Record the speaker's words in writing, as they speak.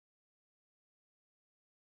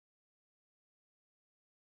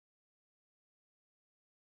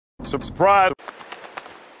Surprise!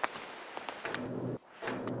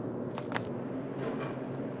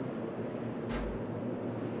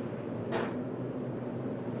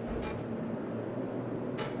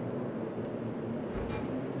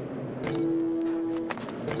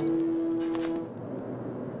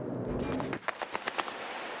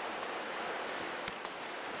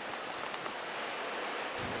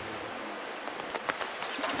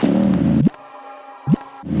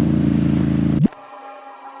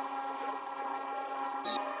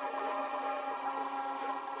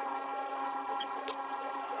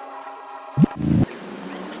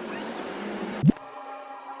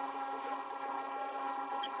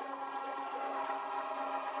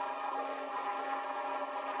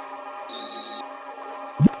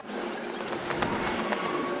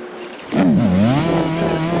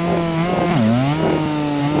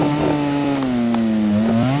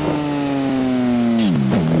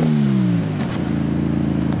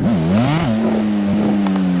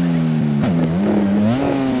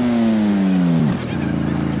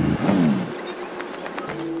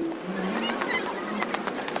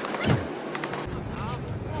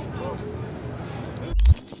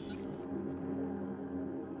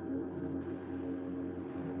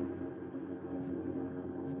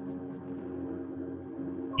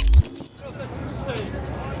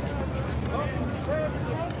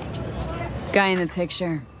 Guy in the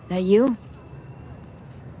picture. That you?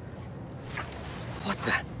 What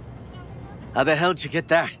the? How the hell did you get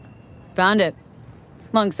that? Found it.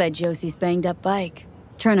 Alongside Josie's banged up bike.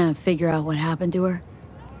 Trying to figure out what happened to her.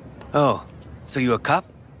 Oh, so you a cop?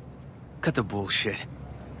 Cut the bullshit.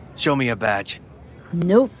 Show me a badge.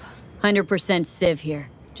 Nope. 100% Civ here.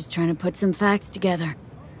 Just trying to put some facts together.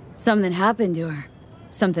 Something happened to her.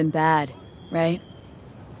 Something bad, right?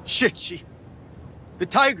 Shit, the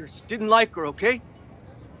Tigers didn't like her, okay?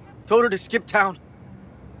 Told her to skip town.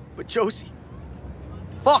 But Josie...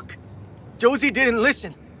 Fuck! Josie didn't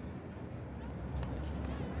listen.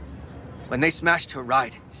 When they smashed her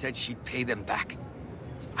ride, said she'd pay them back.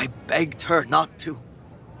 I begged her not to.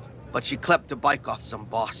 But she clept the bike off some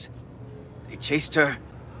boss. They chased her.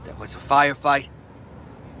 There was a firefight.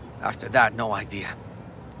 After that, no idea.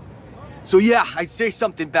 So yeah, I'd say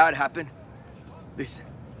something bad happened. Listen,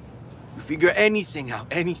 you figure anything out,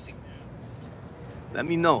 anything. Let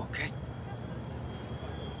me know, okay?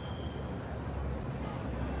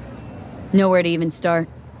 Nowhere to even start.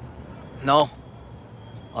 No.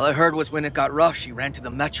 All I heard was when it got rough, she ran to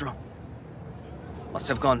the metro. Must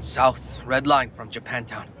have gone south, red line from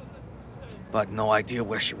Japantown. But no idea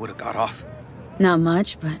where she would have got off. Not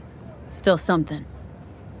much, but still something.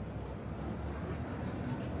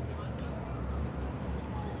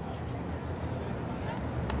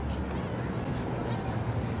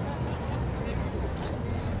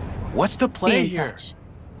 What's the play Be in here? touch.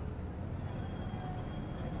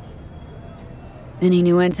 Any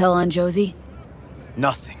new intel on Josie?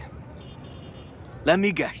 Nothing. Let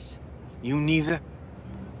me guess. You neither?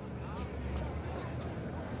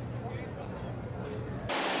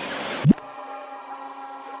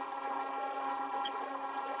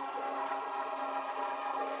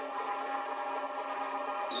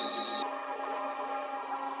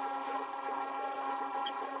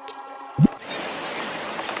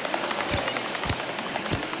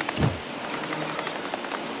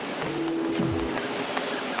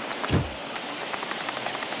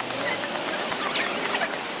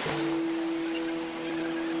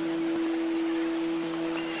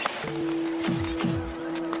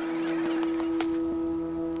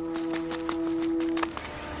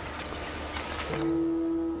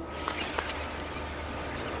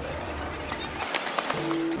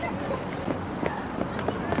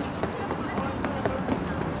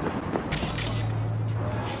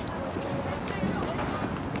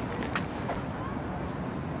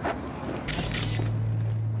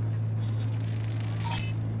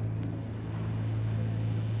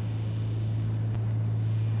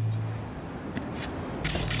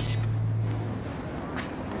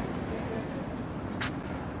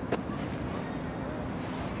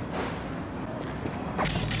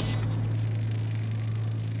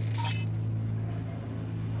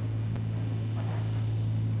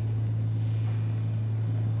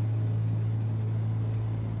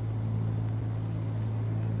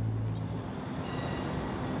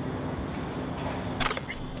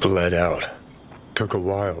 Bled out. Took a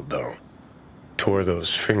while, though. Tore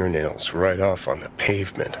those fingernails right off on the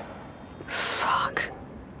pavement. Fuck.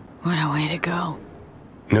 What a way to go.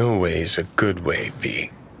 No way's a good way, V.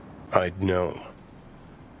 I'd know.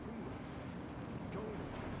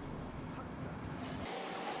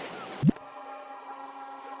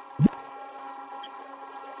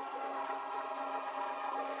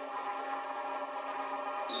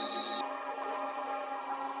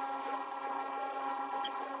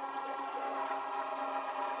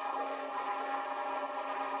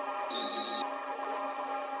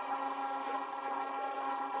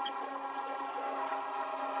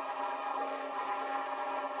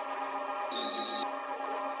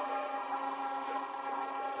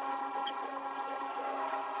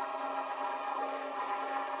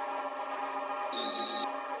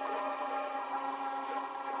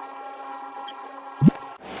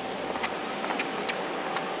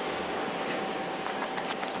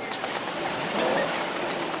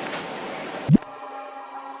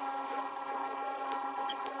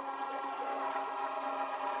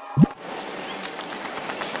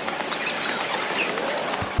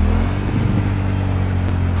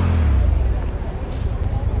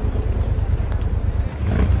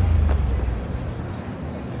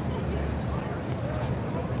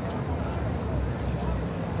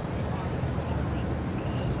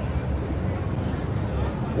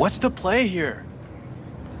 What's the play here?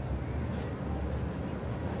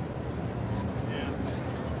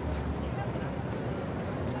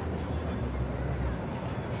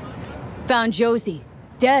 Found Josie,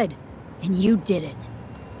 dead. And you did it.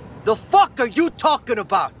 The fuck are you talking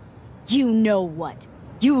about? You know what?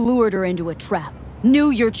 You lured her into a trap. Knew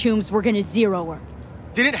your chooms were gonna zero her.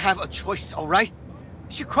 Didn't have a choice, alright?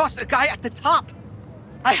 She crossed the guy at the top.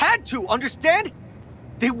 I had to, understand?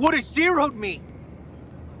 They would've zeroed me.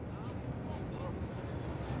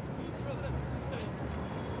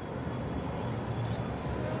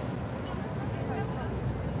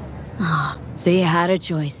 So you had a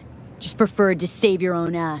choice. Just preferred to save your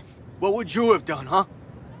own ass. What would you have done, huh?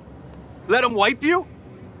 Let them wipe you?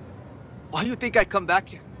 Why do you think I come back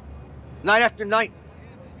here? Night after night?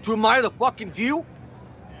 To admire the fucking view?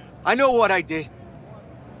 I know what I did.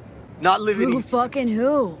 Not living Who easy. fucking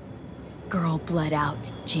who? Girl bled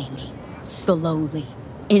out, Jamie. Slowly.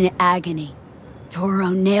 In agony. Tore her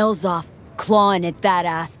own nails off, clawing at that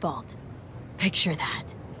asphalt. Picture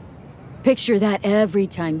that. Picture that every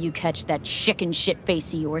time you catch that chicken shit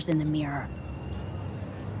face of yours in the mirror.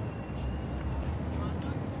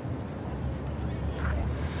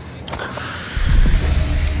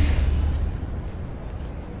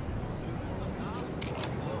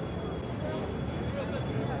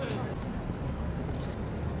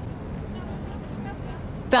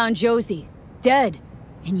 Found Josie, dead.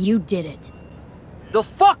 And you did it. The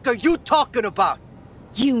fuck are you talking about?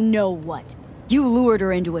 You know what? You lured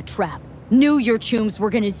her into a trap. Knew your chooms were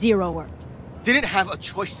gonna zero her. Didn't have a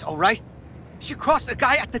choice, alright? She crossed the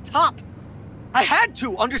guy at the top. I had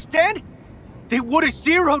to, understand? They would've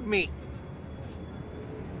zeroed me.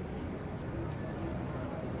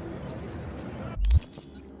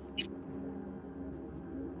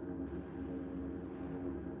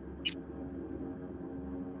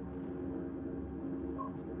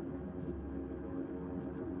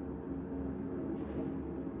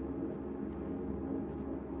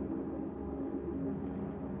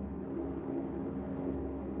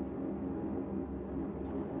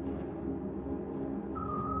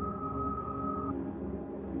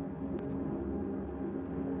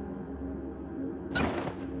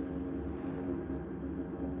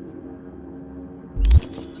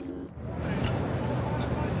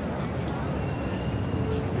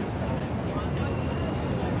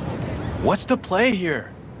 What's the play here?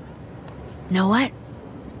 Know what?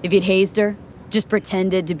 If you'd hazed her, just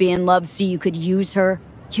pretended to be in love so you could use her,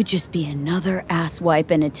 you'd just be another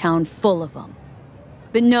asswipe in a town full of them.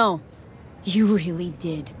 But no, you really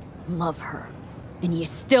did love her. And you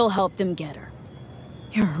still helped him get her.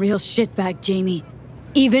 You're a real shitbag, Jamie.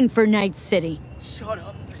 Even for Night City. Shut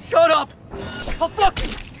up. Shut up! I'll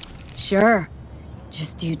fucking... Sure.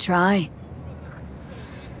 Just you try.